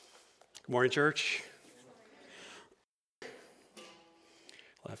Good morning, church. You'll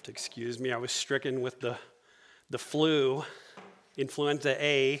have to excuse me. I was stricken with the flu, influenza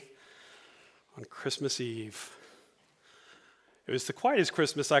A, on Christmas Eve. It was the quietest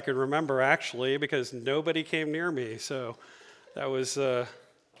Christmas I could remember, actually, because nobody came near me. So that was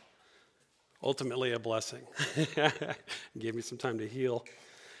ultimately a blessing. Gave me some time to heal.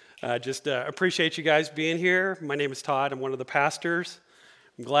 Just appreciate you guys being here. My name is Todd. I'm one of the pastors.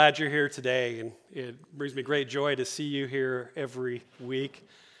 I'm glad you're here today, and it brings me great joy to see you here every week.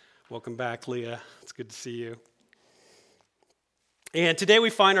 Welcome back, Leah. It's good to see you. And today we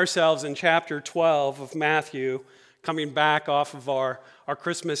find ourselves in chapter 12 of Matthew, coming back off of our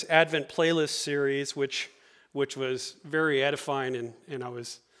Christmas Advent playlist series, which was very edifying, and I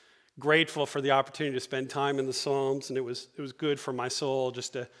was grateful for the opportunity to spend time in the Psalms, and it was good for my soul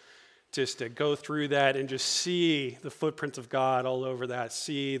just to go through that and just see the footprints of God all over that,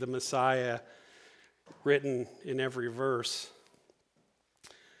 see the Messiah written in every verse.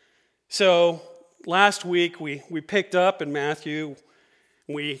 So last week we picked up in Matthew.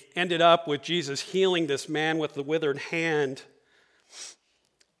 We ended up with Jesus healing this man with the withered hand.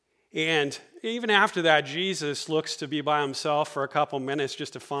 And even after that, Jesus looks to be by himself for a couple minutes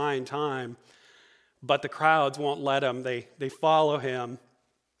just to find time. But the crowds won't let him. They follow him.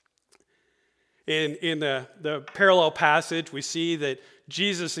 In the parallel passage, we see that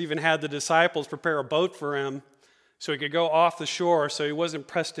Jesus even had the disciples prepare a boat for him so he could go off the shore, so he wasn't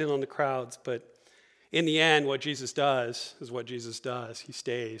pressed in on the crowds. But in the end, what Jesus does is what Jesus does. He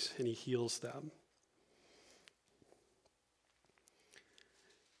stays and he heals them.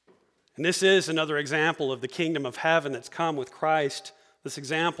 And this is another example of the kingdom of heaven that's come with Christ, this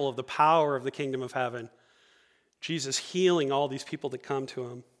example of the power of the kingdom of heaven. Jesus healing all these people that come to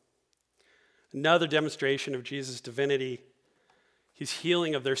him. Another demonstration of Jesus' divinity. His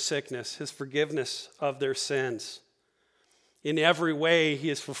healing of their sickness, his forgiveness of their sins. In every way, he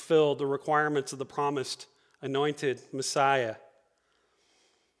has fulfilled the requirements of the promised anointed Messiah.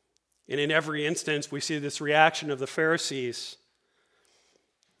 And in every instance, we see this reaction of the Pharisees.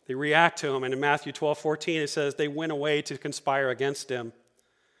 They react to him, and in Matthew 12:14, it says they went away to conspire against him.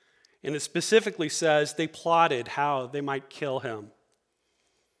 And it specifically says they plotted how they might kill him.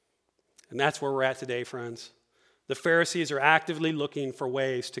 And that's where we're at today, friends. The Pharisees are actively looking for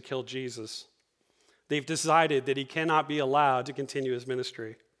ways to kill Jesus. They've decided that he cannot be allowed to continue his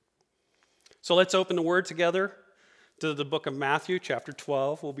ministry. So let's open the word together to the book of Matthew, chapter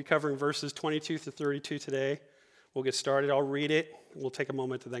 12. We'll be covering verses 22 to 32 today. We'll get started. I'll read it. We'll take a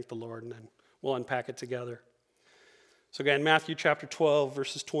moment to thank the Lord, and then we'll unpack it together. So again, Matthew chapter 12,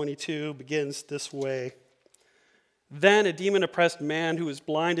 verses 22 begins this way. Then a demon-oppressed man who was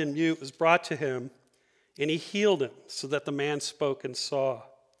blind and mute was brought to him, and he healed him so that the man spoke and saw.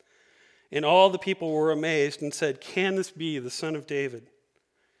 And all the people were amazed and said, "Can this be the son of David?"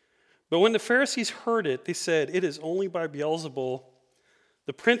 But when the Pharisees heard it, they said, "It is only by Beelzebul,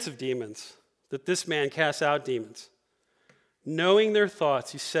 the prince of demons, that this man casts out demons." Knowing their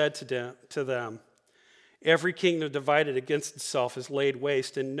thoughts, he said to them, "Every kingdom divided against itself is laid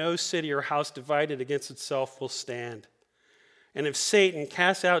waste, and no city or house divided against itself will stand. And if Satan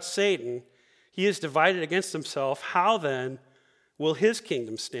casts out Satan, he is divided against himself. How then will his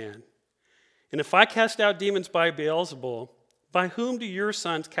kingdom stand? And if I cast out demons by Beelzebul, by whom do your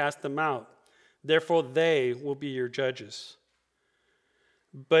sons cast them out? Therefore they will be your judges.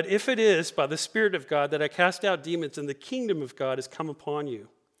 But if it is by the Spirit of God that I cast out demons, and the kingdom of God has come upon you.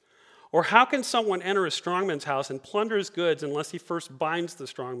 Or how can someone enter a strongman's house and plunder his goods unless he first binds the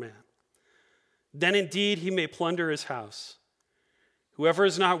strong man? Then indeed he may plunder his house. Whoever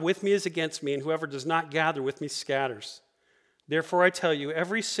is not with me is against me, and whoever does not gather with me scatters. Therefore I tell you,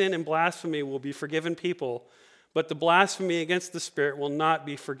 every sin and blasphemy will be forgiven people, but the blasphemy against the Spirit will not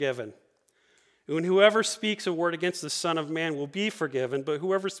be forgiven. And whoever speaks a word against the Son of Man will be forgiven, but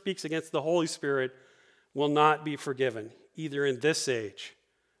whoever speaks against the Holy Spirit will not be forgiven, either in this age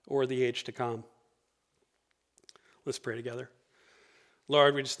or the age to come. Let's pray together.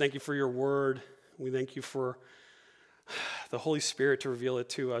 Lord, we just thank you for your word. We thank you for the Holy Spirit to reveal it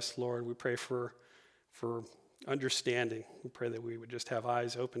to us, Lord. We pray for understanding. We pray that we would just have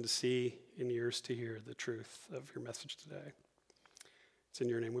eyes open to see and ears to hear the truth of your message today. It's in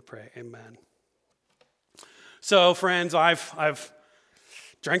your name we pray. Amen. So, friends, I've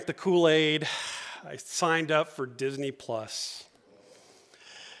drank the Kool-Aid. I signed up for Disney Plus.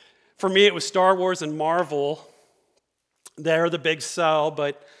 For me, it was Star Wars and Marvel. They're the big sell,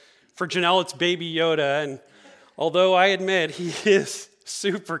 but for Janelle, it's Baby Yoda. And although I admit he is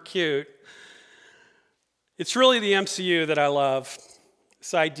super cute, it's really the MCU that I love.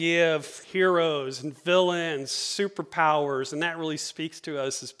 This idea of heroes and villains, superpowers, and that really speaks to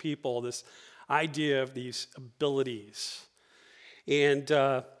us as people, this idea of these abilities. And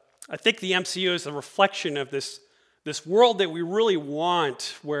I think the MCU is a reflection of this world that we really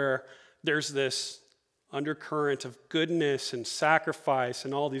want, where there's this undercurrent of goodness and sacrifice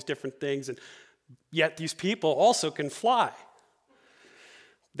and all these different things, and yet these people also can fly.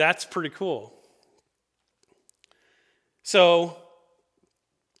 That's pretty cool. So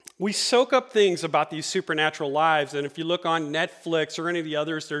we soak up things about these supernatural lives, and if you look on Netflix or any of the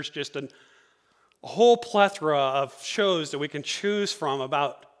others, there's just a whole plethora of shows that we can choose from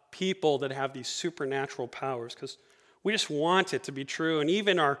about people that have these supernatural powers, because we just want it to be true. And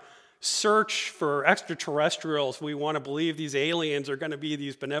even our search for extraterrestrials, we want to believe these aliens are going to be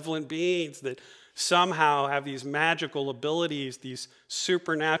these benevolent beings that somehow have these magical abilities, these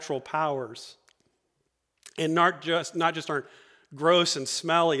supernatural powers, and not just aren't gross and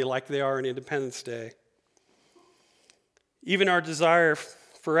smelly like they are in Independence Day. Even our desire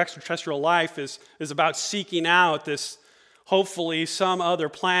for extraterrestrial life is about seeking out this, hopefully, some other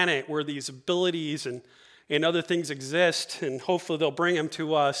planet where these abilities and other things exist, and hopefully they'll bring them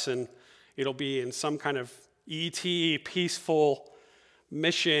to us, and it'll be in some kind of E.T. peaceful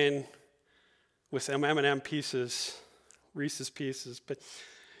mission with some M&M pieces, Reese's Pieces. But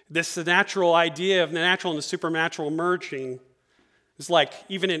this natural idea of the natural and the supernatural merging is like,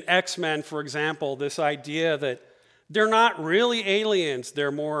 even in X-Men, for example, this idea that they're not really aliens,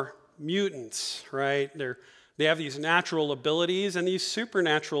 they're more mutants, right? They have these natural abilities and these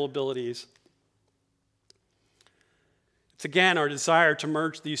supernatural abilities. It's again our desire to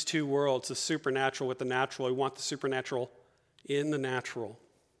merge these two worlds, the supernatural with the natural. We want the supernatural in the natural.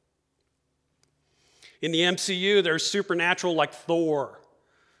 In the MCU, there's supernatural like Thor.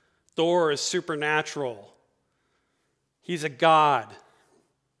 Thor is supernatural. He's a god.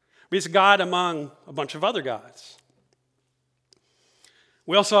 He's a god among a bunch of other gods.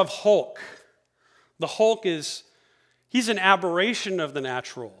 We also have Hulk. The Hulk he's an aberration of the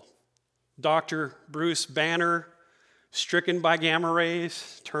natural. Dr. Bruce Banner, stricken by gamma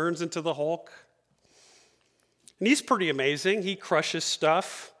rays, turns into the Hulk. And he's pretty amazing. He crushes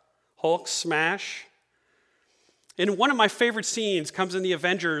stuff. Hulk smash. And one of my favorite scenes comes in the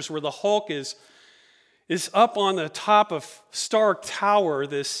Avengers, where the Hulk is up on the top of Stark Tower,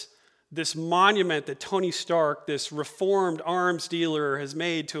 this monument that Tony Stark, this reformed arms dealer, has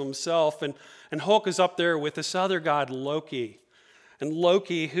made to himself. And Hulk is up there with this other god, Loki. And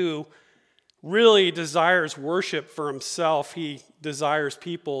Loki, who really desires worship for himself, he desires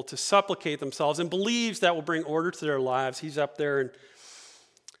people to supplicate themselves and believes that will bring order to their lives. He's up there, and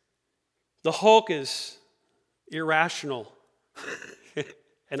the Hulk is irrational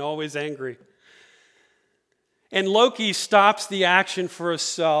and always angry. And Loki stops the action for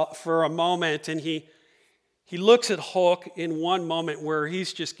a moment, and he looks at Hulk in one moment where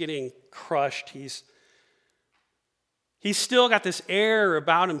he's just getting crushed. He's still got this air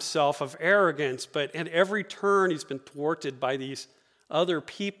about himself of arrogance, but at every turn he's been thwarted by these other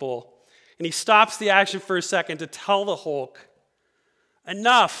people. And he stops the action for a second to tell the Hulk,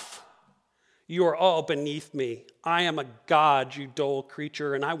 "Enough! You are all beneath me. I am a god, you dull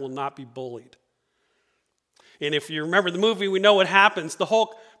creature, and I will not be bullied." And if you remember the movie, we know what happens. The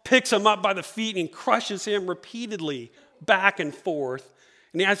Hulk picks him up by the feet and crushes him repeatedly back and forth.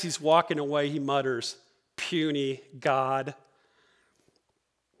 And as he's walking away, he mutters, "Puny God."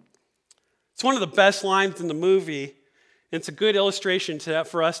 It's one of the best lines in the movie. And it's a good illustration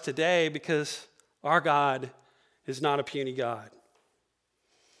for us today, because our God is not a puny God.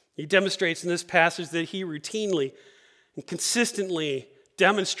 He demonstrates in this passage that he routinely and consistently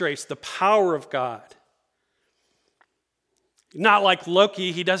demonstrates the power of God. Not like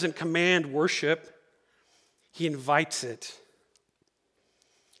Loki, he doesn't command worship, he invites it.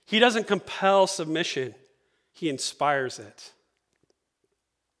 He doesn't compel submission, he inspires it.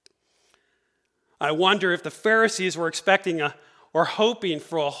 I wonder if the Pharisees were expecting or hoping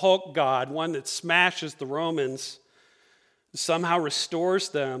for a Hulk God, one that smashes the Romans, somehow restores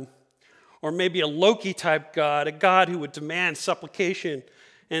them, or maybe a Loki-type God, a God who would demand supplication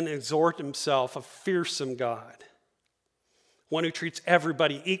and exhort himself, a fearsome God, one who treats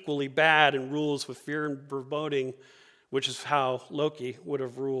everybody equally bad and rules with fear and foreboding, which is how Loki would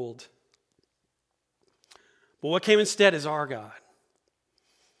have ruled. But what came instead is our God,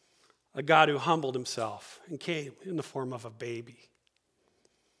 a God who humbled himself and came in the form of a baby,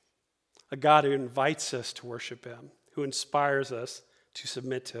 a God who invites us to worship him, who inspires us to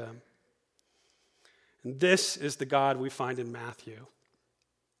submit to him. And this is the God we find in Matthew.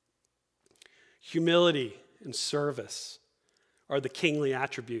 Humility and service are the kingly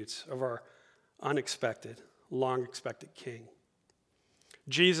attributes of our unexpected, long-expected King.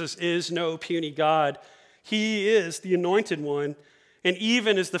 Jesus is no puny God. He is the anointed one. And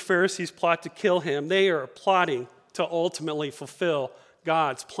even as the Pharisees plot to kill him, they are plotting to ultimately fulfill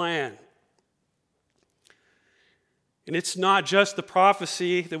God's plan. And it's not just the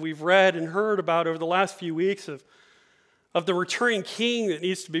prophecy that we've read and heard about over the last few weeks of the returning king that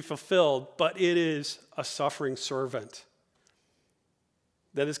needs to be fulfilled, but it is a suffering servant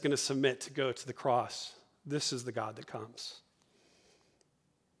that is going to submit to go to the cross. This is the God that comes.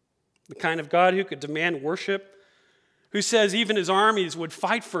 The kind of God who could demand worship, who says even his armies would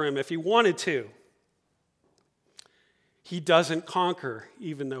fight for him if he wanted to. He doesn't conquer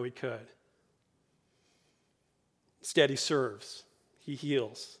even though he could. Instead, he serves, he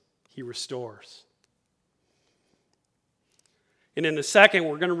heals, he restores. And in the second,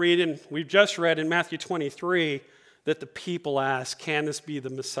 we're going to read, and we've just read in Matthew 23, that the people ask, can this be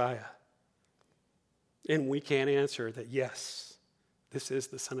the Messiah? And we can answer that, yes, this is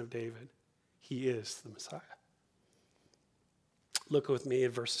the Son of David. He is the Messiah. Look with me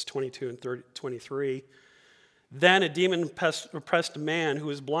at verses 22 and 23. Then a demon-oppressed man who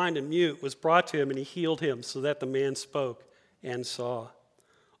was blind and mute was brought to him, and he healed him so that the man spoke and saw.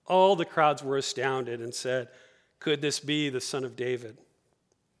 All the crowds were astounded and said, could this be the Son of David?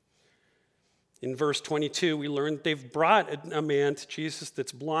 In verse 22, we learn that they've brought a man to Jesus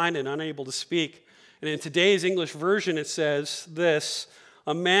that's blind and unable to speak. And in today's English version, it says this,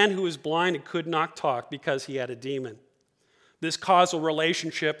 a man who was blind and could not talk because he had a demon. This causal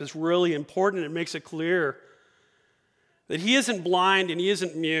relationship is really important. It makes it clear that he isn't blind and he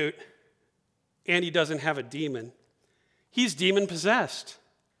isn't mute and he doesn't have a demon. He's demon-possessed.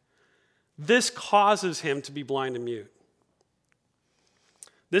 This causes him to be blind and mute.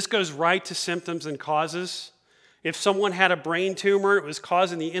 This goes right to symptoms and causes. If someone had a brain tumor, it was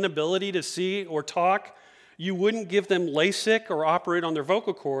causing the inability to see or talk, you wouldn't give them LASIK or operate on their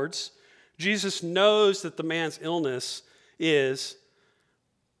vocal cords. Jesus knows that the man's illness is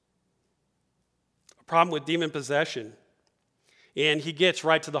a problem with demon possession, and he gets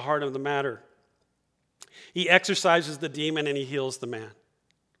right to the heart of the matter. He exorcises the demon and he heals the man.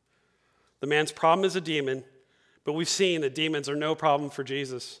 The man's problem is a demon, but we've seen that demons are no problem for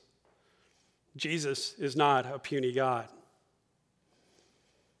Jesus. Jesus is not a puny God.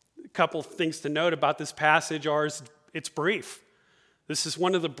 A couple of things to note about this passage are it's brief. This is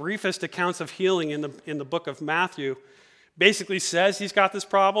one of the briefest accounts of healing in the book of Matthew. Basically says he's got this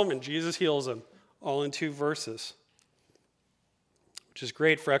problem and Jesus heals him, all in 2 verses, which is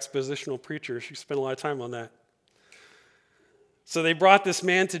great for expositional preachers. You spend a lot of time on that. So they brought this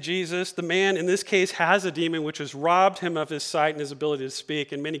man to Jesus. The man, in this case, has a demon which has robbed him of his sight and his ability to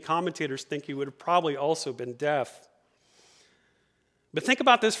speak, and many commentators think he would have probably also been deaf. But think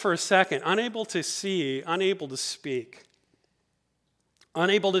about this for a second. Unable to see, unable to speak,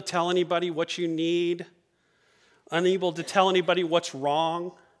 unable to tell anybody what you need, unable to tell anybody what's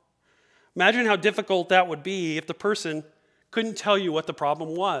wrong. Imagine how difficult that would be if the person couldn't tell you what the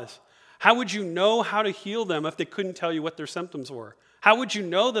problem was. How would you know how to heal them if they couldn't tell you what their symptoms were? How would you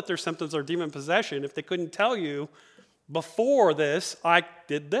know that their symptoms are demon possession if they couldn't tell you, before this, I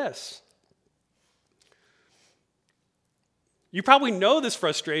did this? You probably know this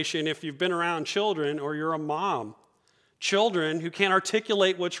frustration if you've been around children or you're a mom. Children who can't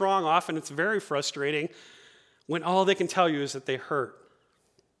articulate what's wrong, often it's very frustrating when all they can tell you is that they hurt.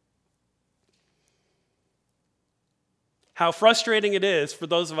 How frustrating it is for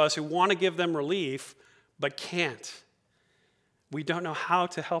those of us who want to give them relief but can't. We don't know how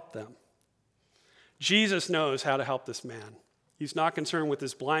to help them. Jesus knows how to help this man. He's not concerned with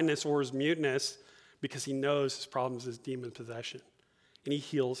his blindness or his muteness because he knows his problem is his demon possession. And he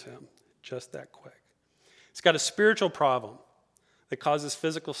heals him just that quick. He's got a spiritual problem that causes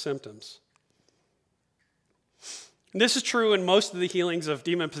physical symptoms. And this is true in most of the healings of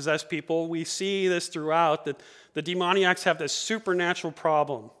demon-possessed people. We see this throughout, that the demoniacs have this supernatural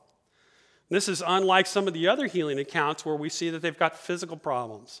problem. And this is unlike some of the other healing accounts where we see that they've got physical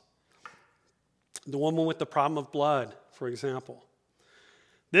problems. The woman with the problem of blood, for example.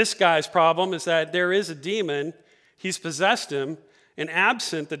 This guy's problem is that there is a demon, he's possessed him, and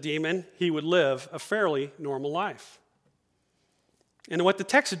absent the demon, he would live a fairly normal life. And what the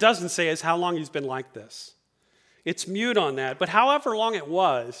text doesn't say is how long he's been like this. It's mute on that, but however long it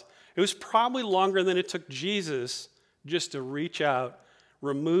was probably longer than it took Jesus just to reach out,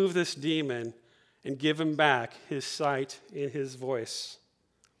 remove this demon, and give him back his sight and his voice.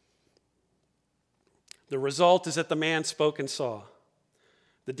 The result is that the man spoke and saw.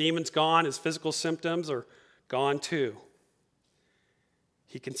 The demon's gone, his physical symptoms are gone too.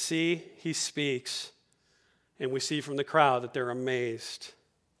 He can see, he speaks, and we see from the crowd that they're amazed.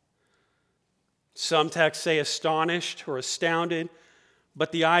 Some texts say astonished or astounded,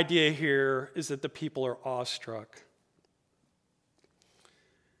 but the idea here is that the people are awestruck.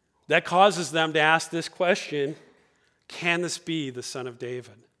 That causes them to ask this question, can this be the Son of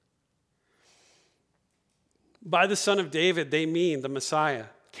David? By the Son of David, they mean the Messiah.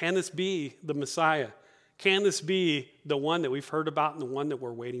 Can this be the Messiah? Can this be the one that we've heard about and the one that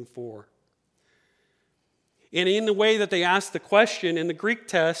we're waiting for? And in the way that they ask the question in the Greek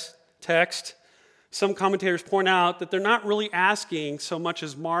text, some commentators point out that they're not really asking so much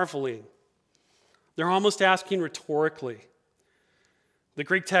as marveling. They're almost asking rhetorically. The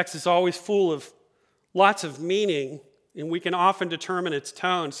Greek text is always full of lots of meaning, and we can often determine its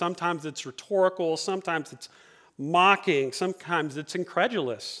tone. Sometimes it's rhetorical, sometimes it's mocking, sometimes it's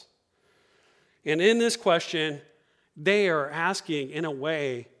incredulous. And in this question, they are asking in a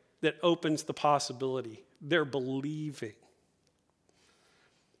way that opens the possibility. They're believing.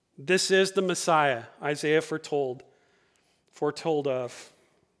 This is the Messiah Isaiah foretold of.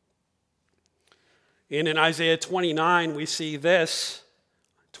 And in Isaiah 29, we see this,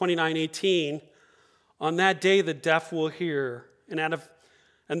 29:18, on that day the deaf will hear,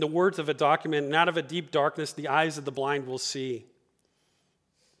 and the words of a document, and out of a deep darkness the eyes of the blind will see.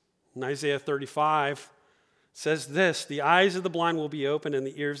 In Isaiah 35 says this, the eyes of the blind will be opened and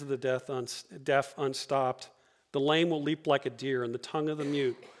the ears of the deaf unstopped. The lame will leap like a deer, and the tongue of the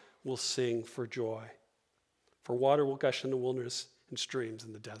mute will sing for joy. For water will gush in the wilderness and streams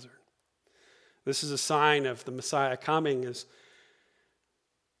in the desert. This is a sign of the Messiah coming, as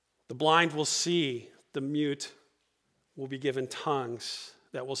the blind will see, the mute will be given tongues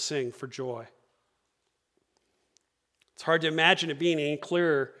that will sing for joy. It's hard to imagine it being any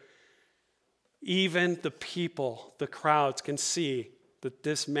clearer. Even the people, the crowds, can see that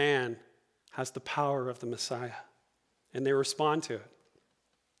this man has the power of the Messiah, and they respond to it.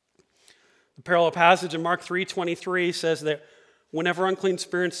 The parallel passage in Mark 3:23 says that whenever unclean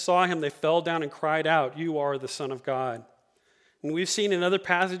spirits saw him, they fell down and cried out, "You are the Son of God." And we've seen in other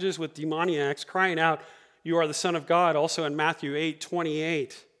passages with demoniacs crying out, "You are the Son of God," also in Matthew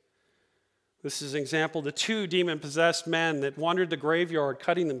 8:28. This is an example of the two demon-possessed men that wandered the graveyard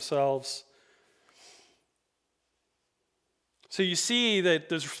cutting themselves. So you see that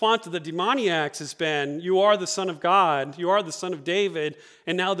the response to the demoniacs has been, "You are the Son of God, you are the Son of David,"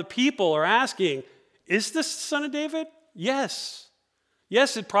 and now the people are asking, "Is this the Son of David?" Yes.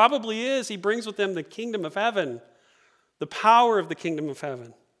 Yes, it probably is. He brings with him the kingdom of heaven, the power of the kingdom of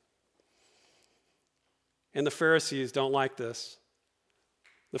heaven. And the Pharisees don't like this.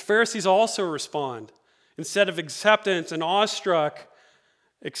 The Pharisees also respond. Instead of acceptance and awestruck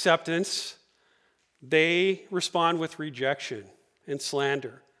acceptance, they respond with rejection and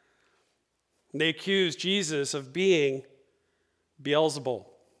slander. And they accuse Jesus of being Beelzebul.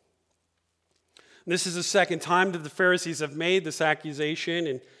 This is the second time that the Pharisees have made this accusation,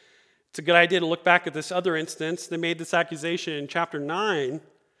 and it's a good idea to look back at this other instance. They made this accusation in chapter 9,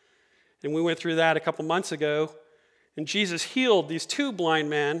 and we went through that a couple months ago. And Jesus healed these two blind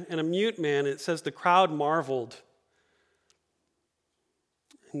men and a mute man, and it says the crowd marveled.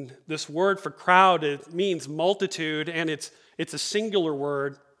 And this word for crowd, it means multitude, and it's a singular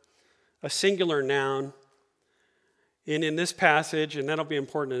word, a singular noun. And in this passage, and that'll be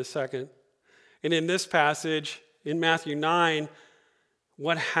important in a second, and in this passage, in Matthew 9,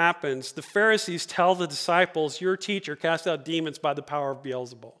 what happens? The Pharisees tell the disciples, "Your teacher cast out demons by the power of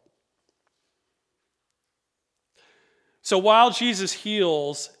Beelzebul." So while Jesus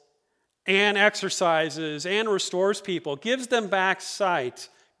heals and exercises and restores people, gives them back sight,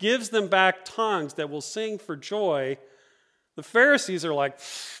 gives them back tongues that will sing for joy, the Pharisees are like,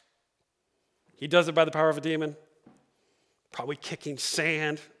 "He does it by the power of a demon, probably kicking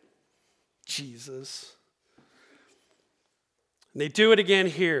sand. Jesus." And they do it again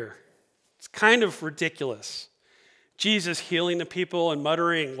here. It's kind of ridiculous. Jesus healing the people and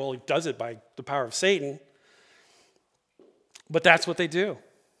muttering, well, he does it by the power of Satan. But that's what they do.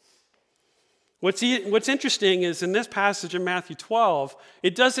 What's interesting is in this passage in Matthew 12,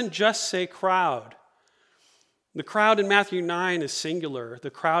 it doesn't just say crowd. The crowd in Matthew 9 is singular. The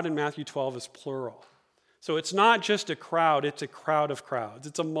crowd in Matthew 12 is plural. So it's not just a crowd, it's a crowd of crowds.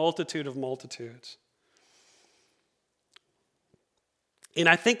 It's a multitude of multitudes. And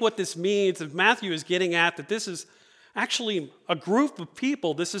I think what this means, if Matthew is getting at that this is actually a group of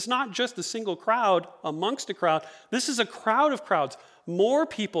people. This is not just a single crowd amongst a crowd. This is a crowd of crowds. More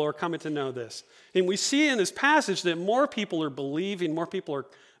people are coming to know this. And we see in this passage that more people are believing,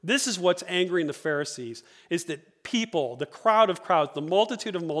 this is what's angering the Pharisees, is that people, the crowd of crowds, the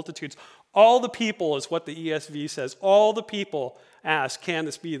multitude of multitudes, all the people is what the ESV says. All the people ask, can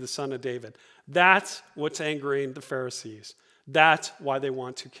this be the son of David? That's what's angering the Pharisees. That's why they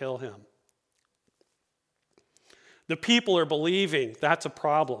want to kill him. The people are believing. That's a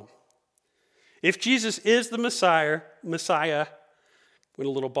problem. If Jesus is the Messiah, went a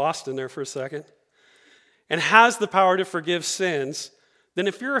little Boston there for a second, and has the power to forgive sins, then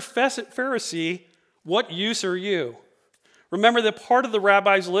if you're a Pharisee, what use are you? Remember that part of the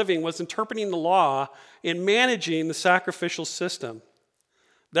rabbi's living was interpreting the law and managing the sacrificial system.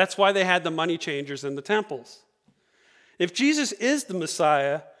 That's why they had the money changers in the temples. If Jesus is the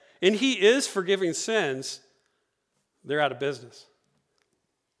Messiah and he is forgiving sins, they're out of business.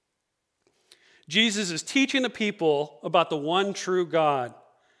 Jesus is teaching the people about the one true God,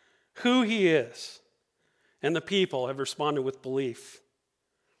 who he is, and the people have responded with belief.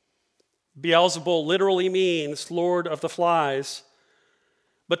 Beelzebul literally means Lord of the Flies,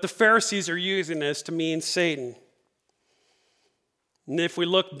 but the Pharisees are using this to mean Satan. And if we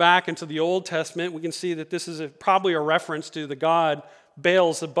look back into the Old Testament, we can see that this is probably a reference to the god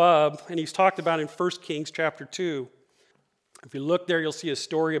Beelzebub, and he's talked about in 1 Kings chapter 2. If you look there, you'll see a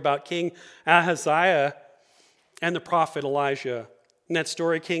story about King Ahaziah and the prophet Elijah. In that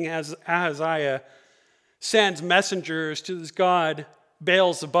story, King Ahaziah sends messengers to this god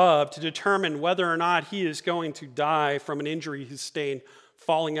Beelzebub to determine whether or not he is going to die from an injury he's sustained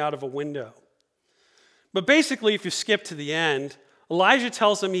falling out of a window. But basically, if you skip to the end, Elijah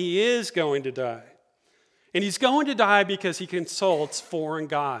tells him he is going to die. And he's going to die because he consults foreign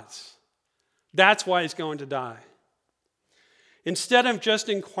gods. That's why he's going to die. Instead of just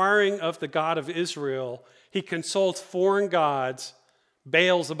inquiring of the God of Israel, he consults foreign gods,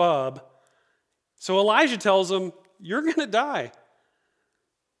 Beelzebub. So Elijah tells him, you're going to die.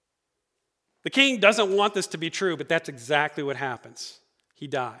 The king doesn't want this to be true, but that's exactly what happens. He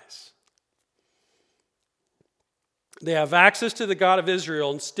dies. They have access to the God of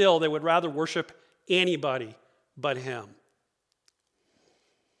Israel, and still they would rather worship anybody but him.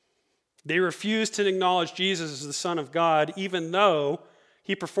 They refuse to acknowledge Jesus as the Son of God, even though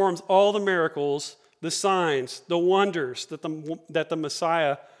he performs all the miracles, the signs, the wonders that the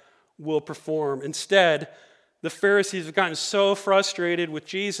Messiah will perform. Instead, the Pharisees have gotten so frustrated with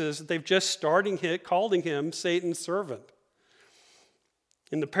Jesus that they've just calling him Satan's servant.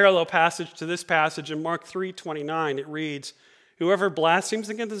 In the parallel passage to this passage in Mark 3:29, it reads, "Whoever blasphemes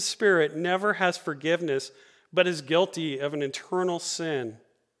against the Spirit never has forgiveness, but is guilty of an eternal sin,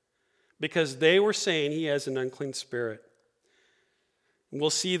 because they were saying he has an unclean spirit." And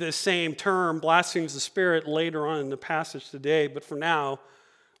we'll see this same term, blasphemes the Spirit, later on in the passage today, but for now,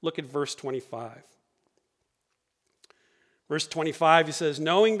 look at verse 25. Verse 25, he says,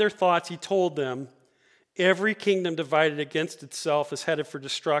 "Knowing their thoughts, he told them, every kingdom divided against itself is headed for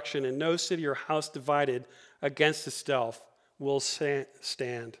destruction, and no city or house divided against itself will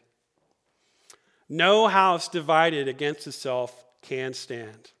stand. No house divided against itself can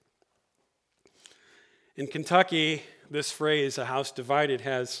stand." In Kentucky, this phrase, a house divided,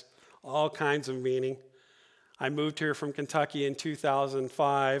 has all kinds of meaning. I moved here from Kentucky in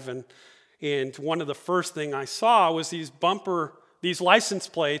 2005, and one of the first thing I saw was these license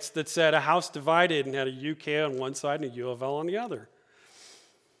plates that said a house divided and had a UK on one side and a U of L on the other.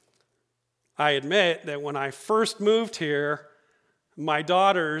 I admit that when I first moved here, my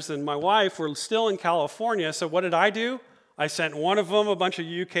daughters and my wife were still in California, so what did I do? I sent one of them a bunch of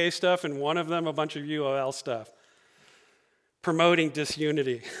UK stuff and one of them a bunch of U of L stuff, promoting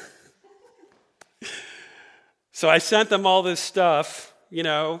disunity. So I sent them all this stuff. You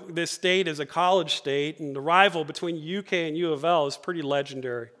know, this state is a college state, and the rival between UK and U of L is pretty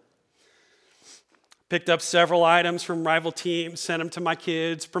legendary. Picked up several items from rival teams, sent them to my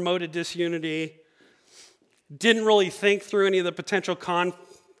kids, promoted disunity. Didn't really think through any of the potential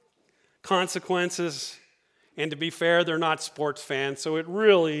consequences. And to be fair, they're not sports fans, so it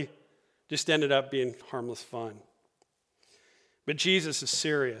really just ended up being harmless fun. But Jesus is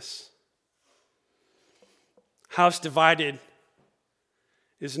serious. House divided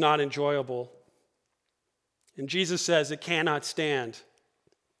is not enjoyable. And Jesus says it cannot stand.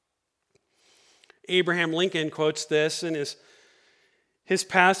 Abraham Lincoln quotes this in his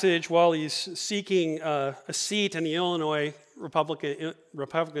passage while he's seeking a seat in the Illinois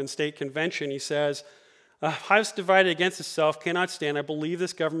Republican State Convention. He says, "A house divided against itself cannot stand. I believe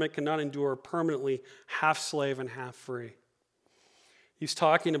this government cannot endure permanently half slave and half free." He's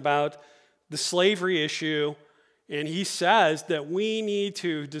talking about the slavery issue. And he says that we need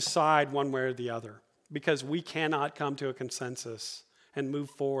to decide one way or the other because we cannot come to a consensus and move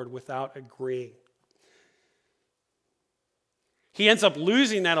forward without agreeing. He ends up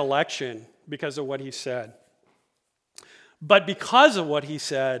losing that election because of what he said. But because of what he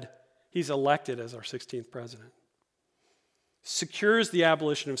said, he's elected as our 16th president. Secures the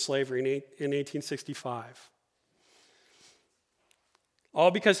abolition of slavery in 1865. All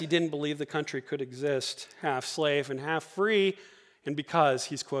because he didn't believe the country could exist half slave and half free, and because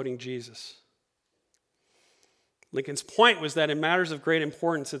he's quoting Jesus. Lincoln's point was that in matters of great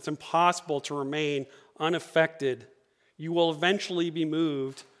importance, it's impossible to remain unaffected. You will eventually be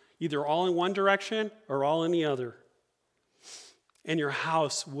moved either all in one direction or all in the other. And your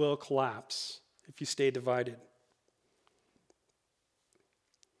house will collapse if you stay divided.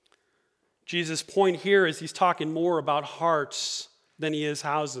 Jesus' point here is he's talking more about hearts than he is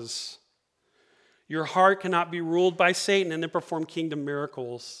houses. Your heart cannot be ruled by Satan and then perform kingdom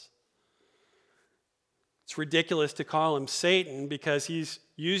miracles. It's ridiculous to call him Satan because he's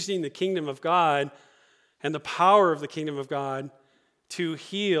using the kingdom of God and the power of the kingdom of God to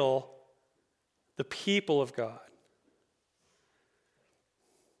heal the people of God.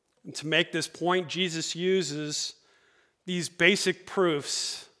 And to make this point, Jesus uses these basic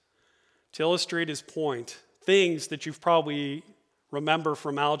proofs to illustrate his point, things that you've probably remember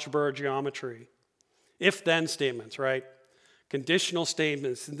from algebra or geometry. If-then statements, right? Conditional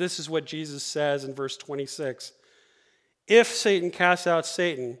statements. And this is what Jesus says in verse 26. If Satan casts out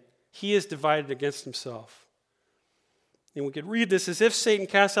Satan, he is divided against himself. And we could read this as if Satan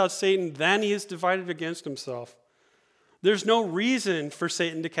casts out Satan, then he is divided against himself. There's no reason for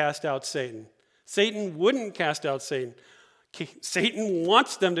Satan to cast out Satan. Satan wouldn't cast out Satan. Satan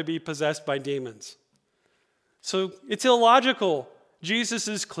wants them to be possessed by demons. So it's illogical. Jesus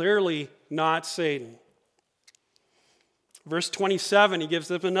is clearly not Satan. Verse 27, he gives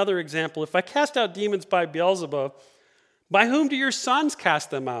them another example. If I cast out demons by Beelzebub, by whom do your sons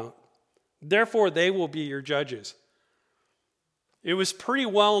cast them out? Therefore, they will be your judges. It was pretty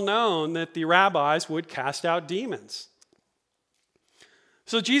well known that the rabbis would cast out demons.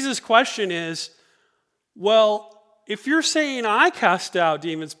 So Jesus' question is, well, if you're saying I cast out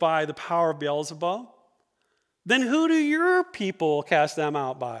demons by the power of Beelzebub, then who do your people cast them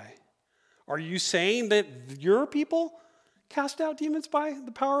out by? Are you saying that your people cast out demons by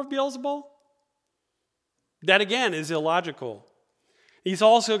the power of Beelzebub? That again is illogical. He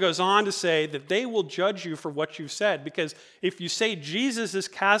also goes on to say that they will judge you for what you've said, because if you say Jesus is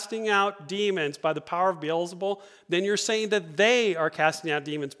casting out demons by the power of Beelzebub, then you're saying that they are casting out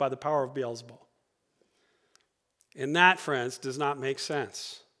demons by the power of Beelzebub. And that, friends, does not make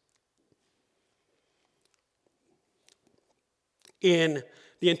sense. In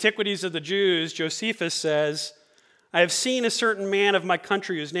the Antiquities of the Jews, Josephus says, I have seen a certain man of my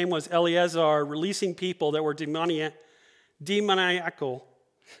country whose name was Eleazar releasing people that were demoniacal,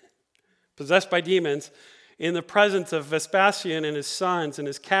 possessed by demons, in the presence of Vespasian and his sons and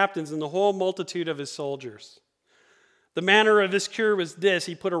his captains and the whole multitude of his soldiers. The manner of his cure was this: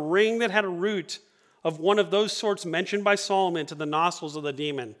 he put a ring that had a root of one of those sorts mentioned by Solomon to the nostrils of the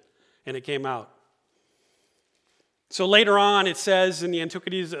demon, and it came out. So later on, it says in the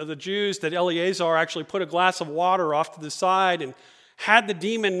Antiquities of the Jews that Eleazar actually put a glass of water off to the side and had the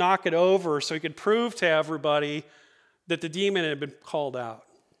demon knock it over so he could prove to everybody that the demon had been called out.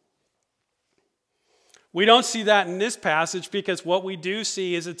 We don't see that in this passage because what we do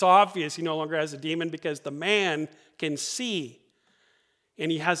see is it's obvious he no longer has a demon because the man can see and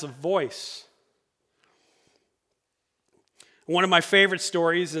he has a voice. One of my favorite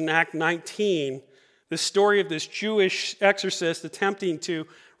stories in Act 19, the story of this Jewish exorcist attempting to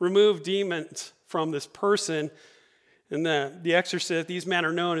remove demons from this person. And the exorcist, these men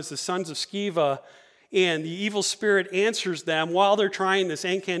are known as the sons of Sceva, and the evil spirit answers them while they're trying this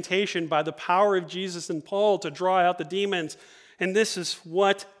incantation by the power of Jesus and Paul to draw out the demons. And this is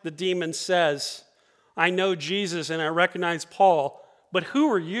what the demon says: I know Jesus and I recognize Paul, but who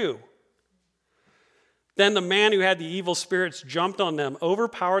are you? Then the man who had the evil spirits jumped on them,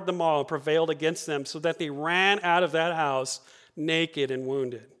 overpowered them all, and prevailed against them, so that they ran out of that house naked and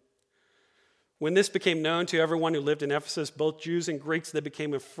wounded. When this became known to everyone who lived in Ephesus, both Jews and Greeks, they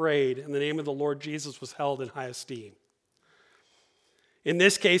became afraid, and the name of the Lord Jesus was held in high esteem. In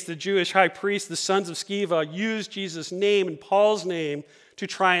this case, the Jewish high priest, the sons of Sceva, used Jesus' name and Paul's name to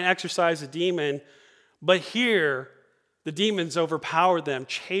try and exorcise a demon, but here the demons overpowered them,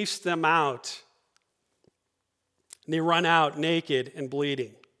 chased them out, and they run out naked and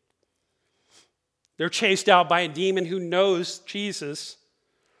bleeding. They're chased out by a demon who knows Jesus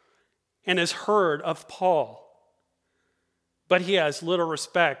and has heard of Paul. But he has little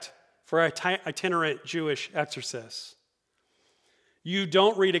respect for itinerant Jewish exorcists. You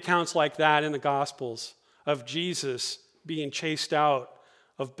don't read accounts like that in the Gospels of Jesus being chased out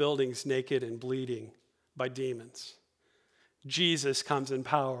of buildings naked and bleeding by demons. Jesus comes in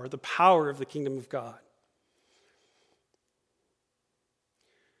power, the power of the kingdom of God.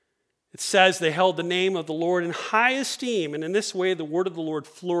 It says they held the name of the Lord in high esteem, and in this way the word of the Lord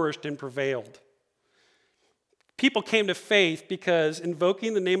flourished and prevailed. People came to faith because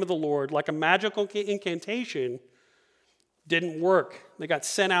invoking the name of the Lord like a magical incantation didn't work. They got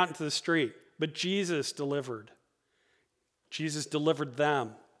sent out into the street, but Jesus delivered. Jesus delivered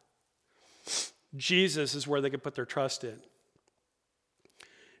them. Jesus is where they could put their trust in.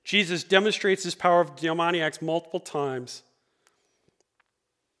 Jesus demonstrates his power of demoniacs multiple times.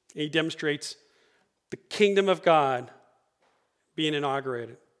 He demonstrates the kingdom of God being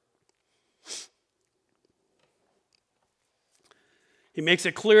inaugurated. He makes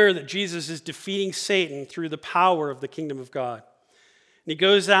it clear that Jesus is defeating Satan through the power of the kingdom of God. And he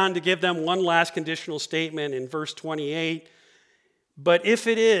goes on to give them one last conditional statement in verse 28. But if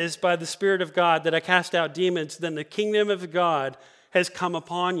it is by the Spirit of God that I cast out demons, then the kingdom of God has come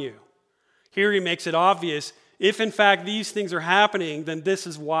upon you. Here he makes it obvious, if in fact these things are happening, then this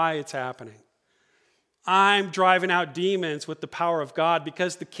is why it's happening. I'm driving out demons with the power of God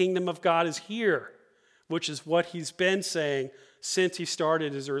because the kingdom of God is here, which is what he's been saying since he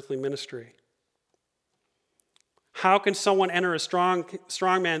started his earthly ministry. How can someone enter a strong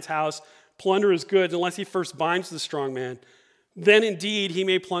man's house, plunder his goods, unless he first binds the strong man? Then indeed he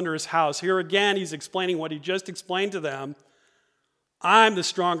may plunder his house. Here again he's explaining what he just explained to them. I'm the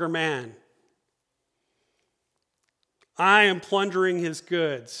stronger man. I am plundering his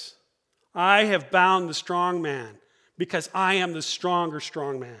goods. I have bound the strong man because I am the stronger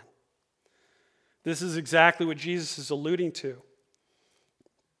strong man. This is exactly what Jesus is alluding to.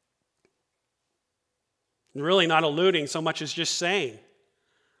 And really not alluding so much as just saying,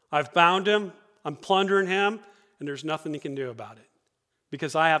 I've bound him, I'm plundering him, and there's nothing he can do about it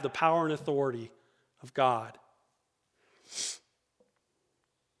because I have the power and authority of God.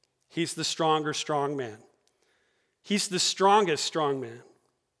 He's the stronger strong man. He's the strongest strong man.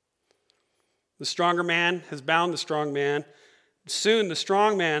 The stronger man has bound the strong man. Soon the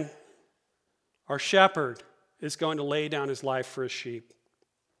strong man, our shepherd, is going to lay down his life for his sheep.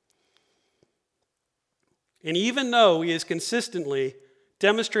 And even though he has consistently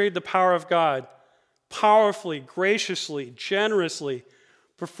demonstrated the power of God, powerfully, graciously, generously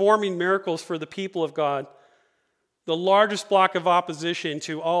performing miracles for the people of God, the largest block of opposition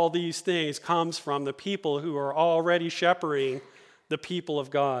to all these things comes from the people who are already shepherding the people of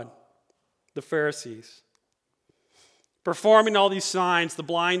God, the Pharisees. Performing all these signs, the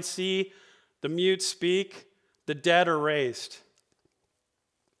blind see, the mute speak, the dead are raised.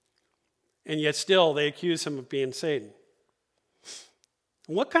 And yet still they accuse him of being Satan.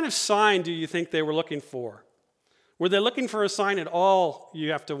 What kind of sign do you think they were looking for? Were they looking for a sign at all,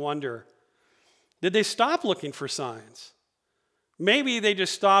 you have to wonder? Did they stop looking for signs? Maybe they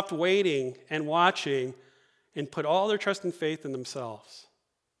just stopped waiting and watching and put all their trust and faith in themselves.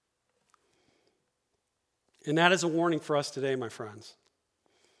 And that is a warning for us today, my friends.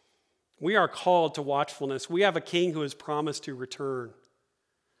 We are called to watchfulness. We have a king who has promised to return.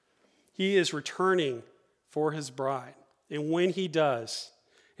 He is returning for his bride. And when he does,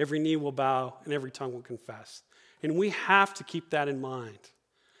 every knee will bow and every tongue will confess. And we have to keep that in mind.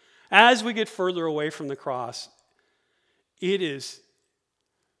 As we get further away from the cross, it is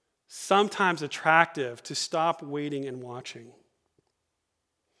sometimes attractive to stop waiting and watching.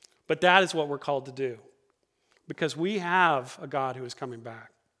 But that is what we're called to do, because we have a God who is coming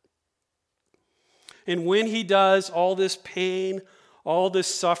back. And when he does, all this pain, all this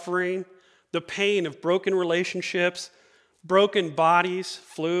suffering, the pain of broken relationships, broken bodies,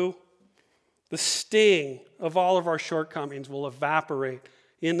 flu, the sting of all of our shortcomings will evaporate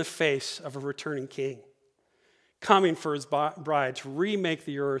in the face of a returning king, coming for his bride to remake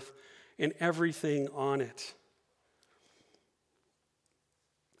the earth and everything on it.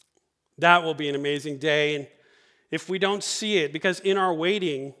 That will be an amazing day. And if we don't see it, because in our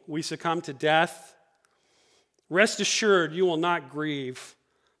waiting we succumb to death, rest assured you will not grieve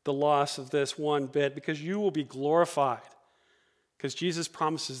the loss of this one bit, because you will be glorified, because Jesus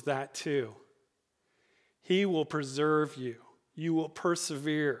promises that too. He will preserve you. You will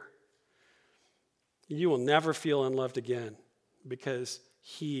persevere. You will never feel unloved again, because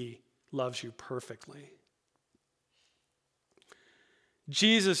he loves you perfectly.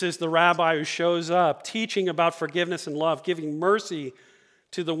 Jesus is the rabbi who shows up, teaching about forgiveness and love, giving mercy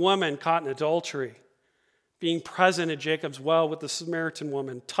to the woman caught in adultery, being present at Jacob's well with the Samaritan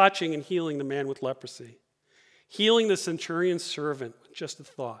woman, touching and healing the man with leprosy, healing the centurion's servant with just a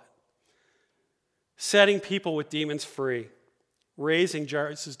thought. setting people with demons free, raising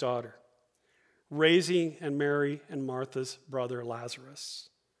Jairus' daughter, raising and Mary and Martha's brother Lazarus.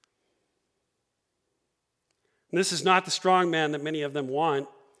 And this is not the strong man that many of them want.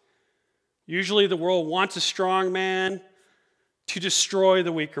 Usually the world wants a strong man to destroy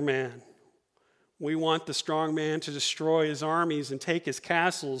the weaker man. We want the strong man to destroy his armies and take his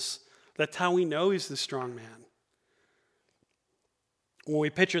castles. That's how we know he's the strong man. When we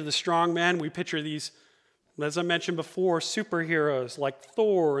picture the strong man, we picture these, as I mentioned before, superheroes like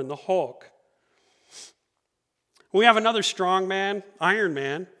Thor and the Hulk. We have another strong man, Iron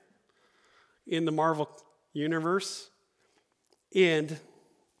Man, in the Marvel universe. And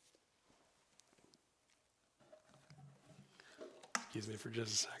excuse me for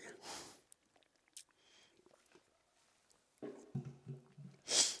just a second.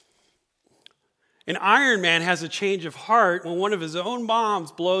 And Iron Man has a change of heart when one of his own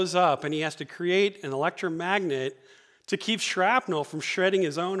bombs blows up and he has to create an electromagnet to keep shrapnel from shredding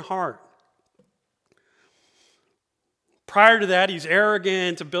his own heart. Prior to that, he's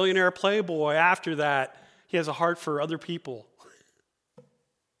arrogant, a billionaire playboy. After that, he has a heart for other people.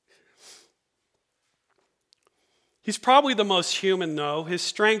 He's probably the most human, though. His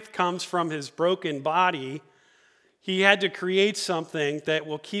strength comes from his broken body. He had to create something that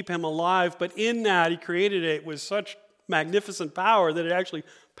will keep him alive, but in that, he created it with such magnificent power that it actually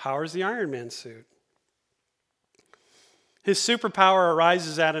powers the Iron Man suit. His superpower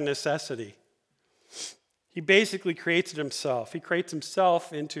arises out of necessity. He basically creates it himself. He creates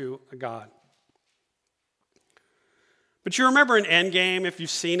himself into a god. But you remember in Endgame, if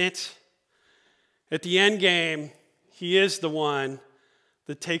you've seen it, at the Endgame, he is the one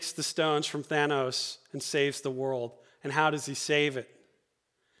that takes the stones from Thanos and saves the world. And how does he save it?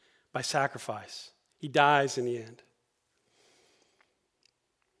 By sacrifice. He dies in the end.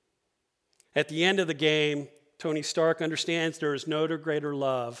 At the end of the game, Tony Stark understands there is no greater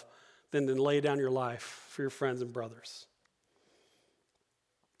love than to lay down your life for your friends and brothers.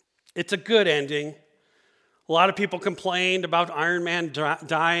 It's a good ending. A lot of people complained about Iron Man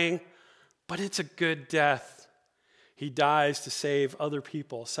dying, but it's a good death. He dies to save other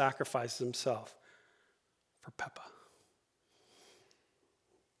people, sacrifices himself for Peppa.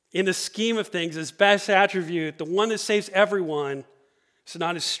 In the scheme of things, his best attribute, the one that saves everyone, is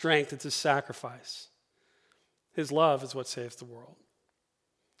not his strength, it's his sacrifice. His love is what saves the world.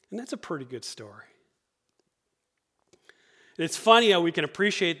 And that's a pretty good story. And it's funny how we can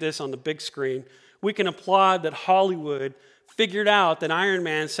appreciate this on the big screen. We can applaud that Hollywood figured out that Iron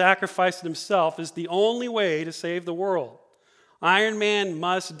Man sacrificed himself is the only way to save the world. Iron Man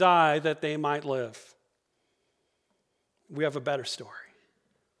must die that they might live. We have a better story.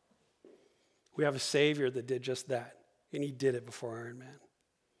 We have a Savior that did just that, and he did it before Iron Man.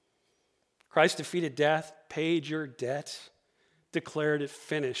 Christ defeated death, paid your debt, declared it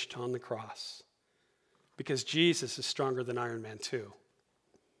finished on the cross, because Jesus is stronger than Iron Man too.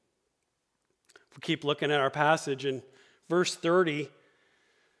 If we keep looking at our passage in verse 30,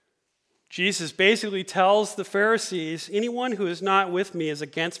 Jesus basically tells the Pharisees, anyone who is not with me is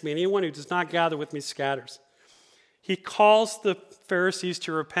against me, and anyone who does not gather with me scatters. He calls the Pharisees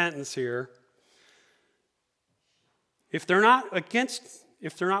to repentance here. If they're not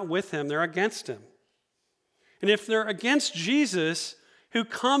with him, they're against him. And if they're against Jesus, who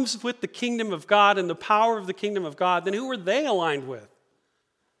comes with the kingdom of God and the power of the kingdom of God, then who are they aligned with?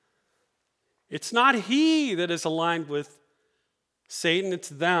 It's not he that is aligned with Satan, it's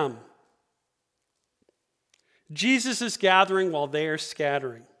them. Jesus is gathering while they are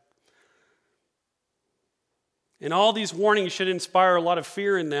scattering. And all these warnings should inspire a lot of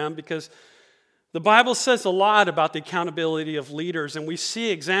fear in them, because the Bible says a lot about the accountability of leaders, and we see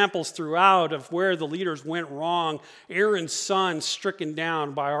examples throughout of where the leaders went wrong. Aaron's son stricken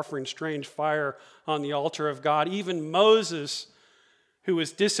down by offering strange fire on the altar of God. Even Moses, who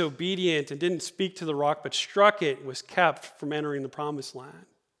was disobedient and didn't speak to the rock but struck it, was kept from entering the promised land,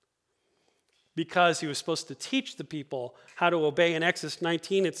 because he was supposed to teach the people how to obey. In Exodus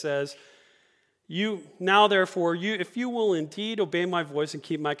 19 it says, now therefore, if you will indeed obey my voice and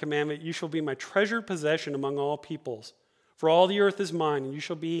keep my commandment, you shall be my treasured possession among all peoples. For all the earth is mine, and you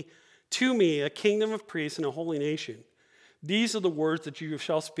shall be to me a kingdom of priests and a holy nation. These are the words that you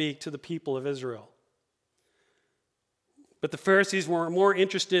shall speak to the people of Israel. But the Pharisees were more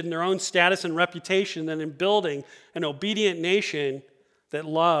interested in their own status and reputation than in building an obedient nation that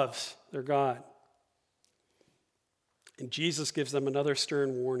loves their God. And Jesus gives them another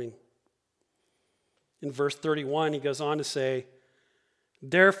stern warning. In verse 31, he goes on to say,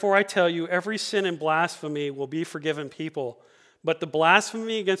 therefore I tell you, every sin and blasphemy will be forgiven people, but the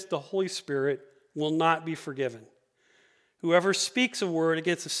blasphemy against the Holy Spirit will not be forgiven. Whoever speaks a word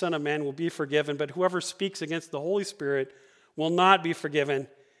against the Son of Man will be forgiven, but whoever speaks against the Holy Spirit will not be forgiven,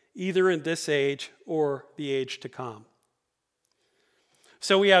 either in this age or the age to come.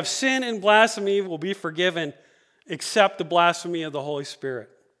 So we have sin and blasphemy will be forgiven, except the blasphemy of the Holy Spirit.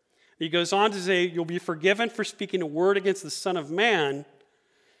 He goes on to say, you'll be forgiven for speaking a word against the Son of Man,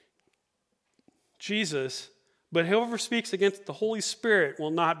 Jesus, but whoever speaks against the Holy Spirit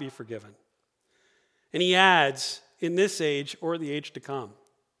will not be forgiven. And he adds, in this age or the age to come.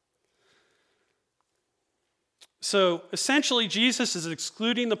 So essentially, Jesus is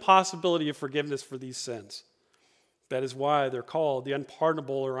excluding the possibility of forgiveness for these sins. That is why they're called the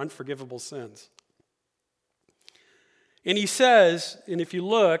unpardonable or unforgivable sins. And he says, and if you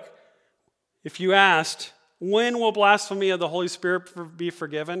look, if you asked, when will blasphemy of the Holy Spirit be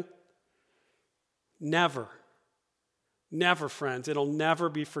forgiven? Never. Never, friends. It'll never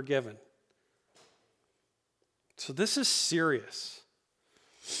be forgiven. So this is serious.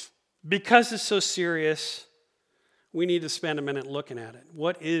 Because it's so serious, we need to spend a minute looking at it.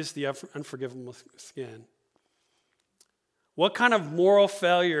 What is the unforgivable sin? What kind of moral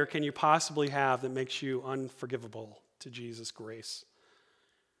failure can you possibly have that makes you unforgivable to Jesus' grace,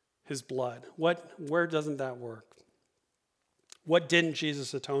 his blood? Where doesn't that work? What didn't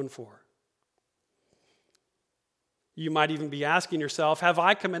Jesus atone for? You might even be asking yourself, have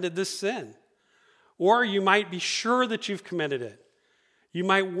I committed this sin? Or you might be sure that you've committed it. You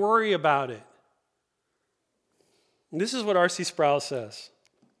might worry about it. And this is what R.C. Sproul says.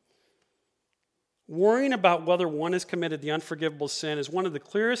 Worrying about whether one has committed the unforgivable sin is one of the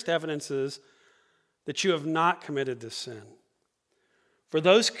clearest evidences that you have not committed this sin. For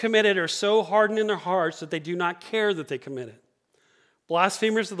those committed are so hardened in their hearts that they do not care that they commit it.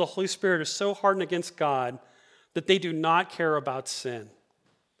 Blasphemers of the Holy Spirit are so hardened against God that they do not care about sin.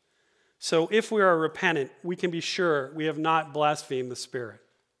 So if we are repentant, we can be sure we have not blasphemed the Spirit.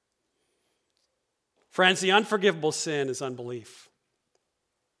 Friends, the unforgivable sin is unbelief.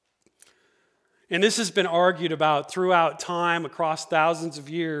 And this has been argued about throughout time, across thousands of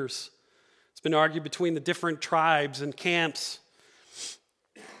years. It's been argued between the different tribes and camps.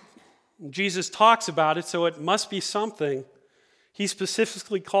 Jesus talks about it, so it must be something. He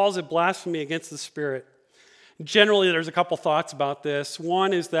specifically calls it blasphemy against the Spirit. Generally, there's a couple thoughts about this.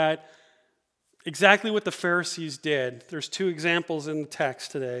 One is that exactly what the Pharisees did. There's two examples in the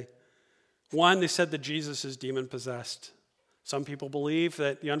text today. One, they said that Jesus is demon-possessed. Some people believe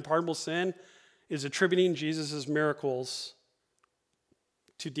that the unpardonable sin is attributing Jesus' miracles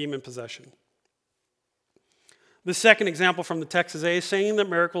to demon possession. The second example from the text is saying that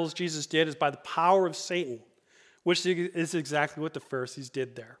miracles Jesus did is by the power of Satan, which is exactly what the Pharisees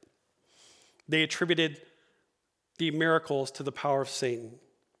did there. They attributed the miracles to the power of Satan.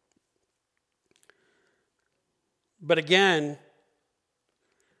 But again,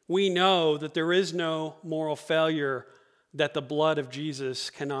 we know that there is no moral failure that the blood of Jesus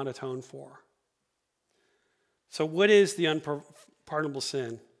cannot atone for. So what is the unpardonable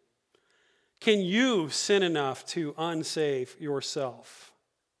sin? Can you sin enough to unsave yourself?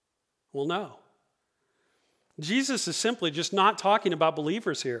 Well, no. Jesus is simply just not talking about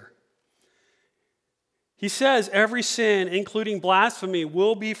believers here. He says every sin, including blasphemy,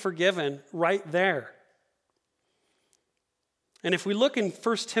 will be forgiven right there. And if we look in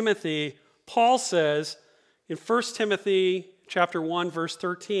 1 Timothy, Paul says in 1 Timothy chapter 1, verse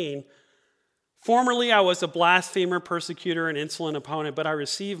 13, "Formerly I was a blasphemer, persecutor, and insolent opponent, but I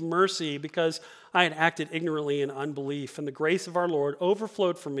received mercy because I had acted ignorantly in unbelief, and the grace of our Lord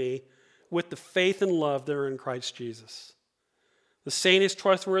overflowed for me with the faith and love that are in Christ Jesus. The saying is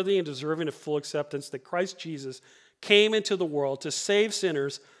trustworthy and deserving of full acceptance that Christ Jesus came into the world to save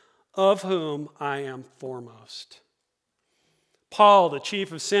sinners, of whom I am foremost." Paul, the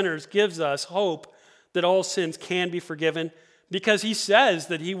chief of sinners, gives us hope that all sins can be forgiven because he says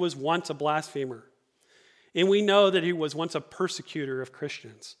that he was once a blasphemer. And we know that he was once a persecutor of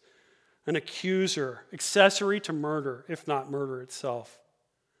Christians, an accuser, accessory to murder, if not murder itself.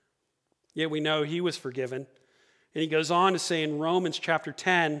 Yet we know he was forgiven. And he goes on to say in Romans chapter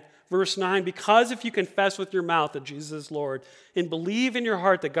 10, verse 9, "Because if you confess with your mouth that Jesus is Lord and believe in your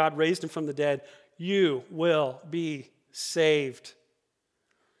heart that God raised him from the dead, you will be saved.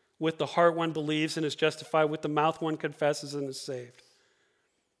 With the heart one believes and is justified. With the mouth one confesses and is saved.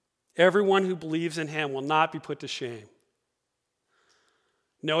 Everyone who believes in him will not be put to shame."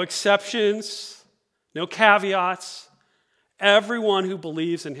 No exceptions, no caveats. Everyone who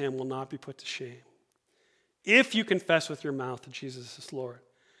believes in him will not be put to shame. If you confess with your mouth that Jesus is Lord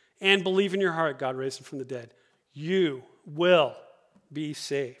and believe in your heart God raised him from the dead, you will be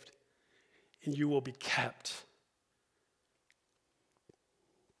saved. and you will be kept.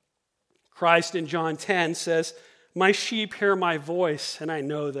 Christ in John 10 says, "My sheep hear my voice, and I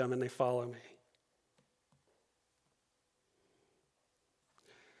know them, and they follow me."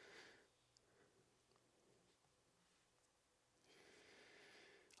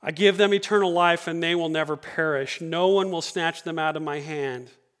 I give them eternal life, and they will never perish. No one will snatch them out of my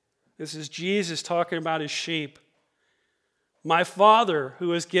hand. This is Jesus talking about his sheep. My Father,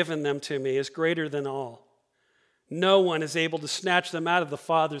 who has given them to me, is greater than all. No one is able to snatch them out of the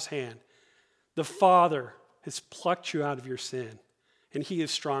Father's hand. The Father has plucked you out of your sin, and he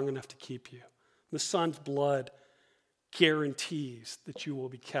is strong enough to keep you. The Son's blood guarantees that you will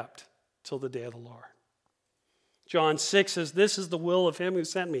be kept till the day of the Lord. John 6 says, "This is the will of him who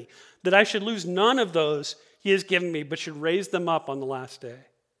sent me, that I should lose none of those he has given me, but should raise them up on the last day."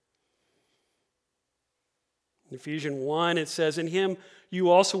 In Ephesians 1, it says, "In him you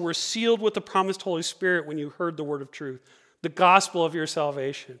also were sealed with the promised Holy Spirit when you heard the word of truth, the gospel of your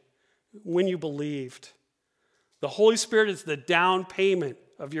salvation, when you believed." The Holy Spirit is the down payment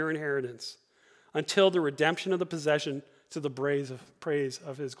of your inheritance until the redemption of the possession to the praise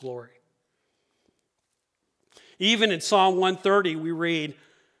of his glory. Even in Psalm 130, we read,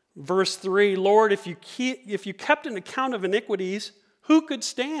 verse 3, "Lord, if you kept an account of iniquities, who could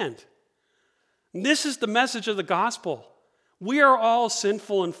stand?" And this is the message of the gospel. We are all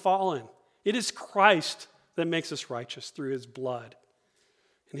sinful and fallen. It is Christ that makes us righteous through his blood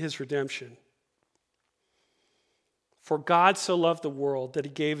and his redemption. "For God so loved the world that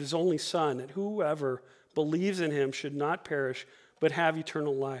he gave his only Son, that whoever believes in him should not perish, but have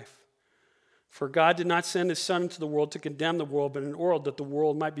eternal life. For God did not send his Son into the world to condemn the world, but in order that the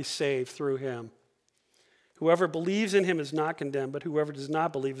world might be saved through him. Whoever believes in him is not condemned, but whoever does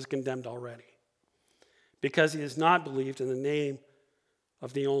not believe is condemned already, because he has not believed in the name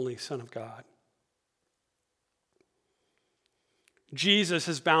of the only Son of God." Jesus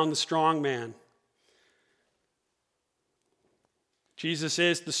has bound the strong man. Jesus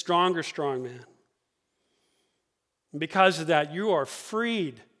is the stronger strong man. And because of that, you are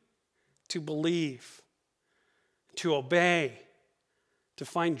freed to believe, to obey, to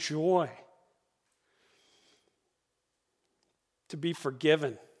find joy, to be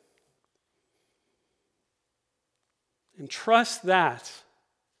forgiven. And trust that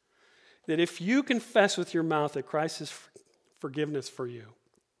if you confess with your mouth that Christ has forgiveness for you,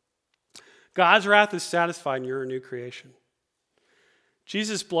 God's wrath is satisfied and you're a new creation.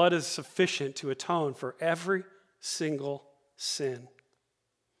 Jesus' blood is sufficient to atone for every single sin.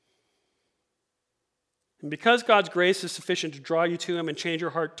 And because God's grace is sufficient to draw you to him and change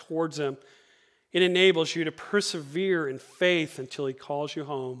your heart towards him, it enables you to persevere in faith until he calls you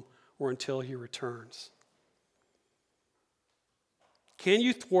home or until he returns. Can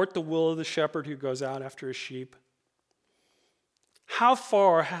you thwart the will of the shepherd who goes out after his sheep? How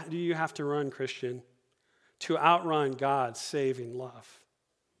far do you have to run, Christian, to outrun God's saving love?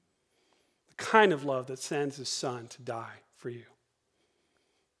 The kind of love that sends his Son to die for you.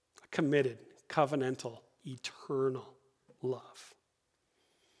 A committed, covenantal, eternal love.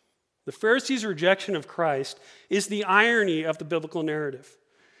 The Pharisees' rejection of Christ is the irony of the biblical narrative.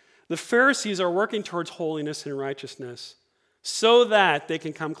 The Pharisees are working towards holiness and righteousness so that they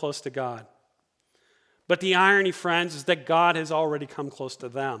can come close to God. But the irony, friends, is that God has already come close to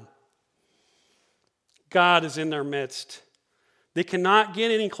them. God is in their midst. They cannot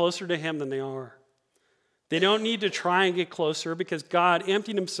get any closer to him than they are. They don't need to try and get closer because God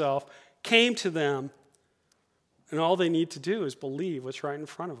emptied himself, came to them, and all they need to do is believe what's right in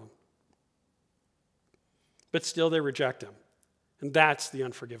front of them. But still they reject him. And that's the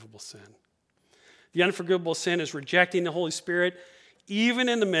unforgivable sin. The unforgivable sin is rejecting the Holy Spirit even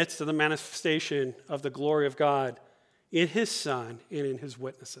in the midst of the manifestation of the glory of God in his Son and in his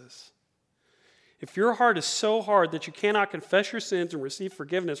witnesses. If your heart is so hard that you cannot confess your sins and receive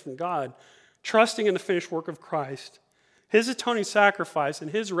forgiveness from God, trusting in the finished work of Christ, his atoning sacrifice,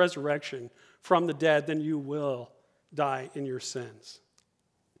 and his resurrection from the dead, then you will die in your sins.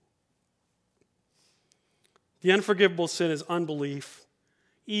 The unforgivable sin is unbelief,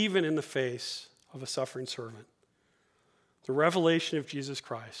 even in the face of a suffering servant. The revelation of Jesus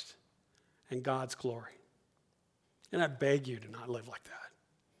Christ and God's glory. And I beg you to not live like that.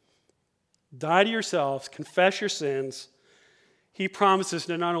 Die to yourselves, confess your sins. He promises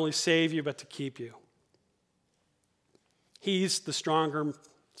to not only save you, but to keep you. He's the strong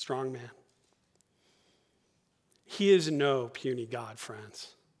man. He is no puny God,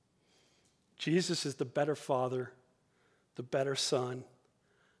 friends. Jesus is the better Father, the better Son,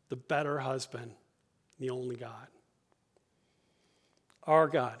 the better husband, the only God. Our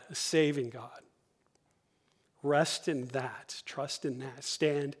God, a saving God. Rest in that. Trust in that.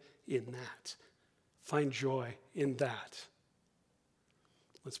 Stand in that. Find joy in that.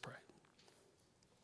 Let's pray.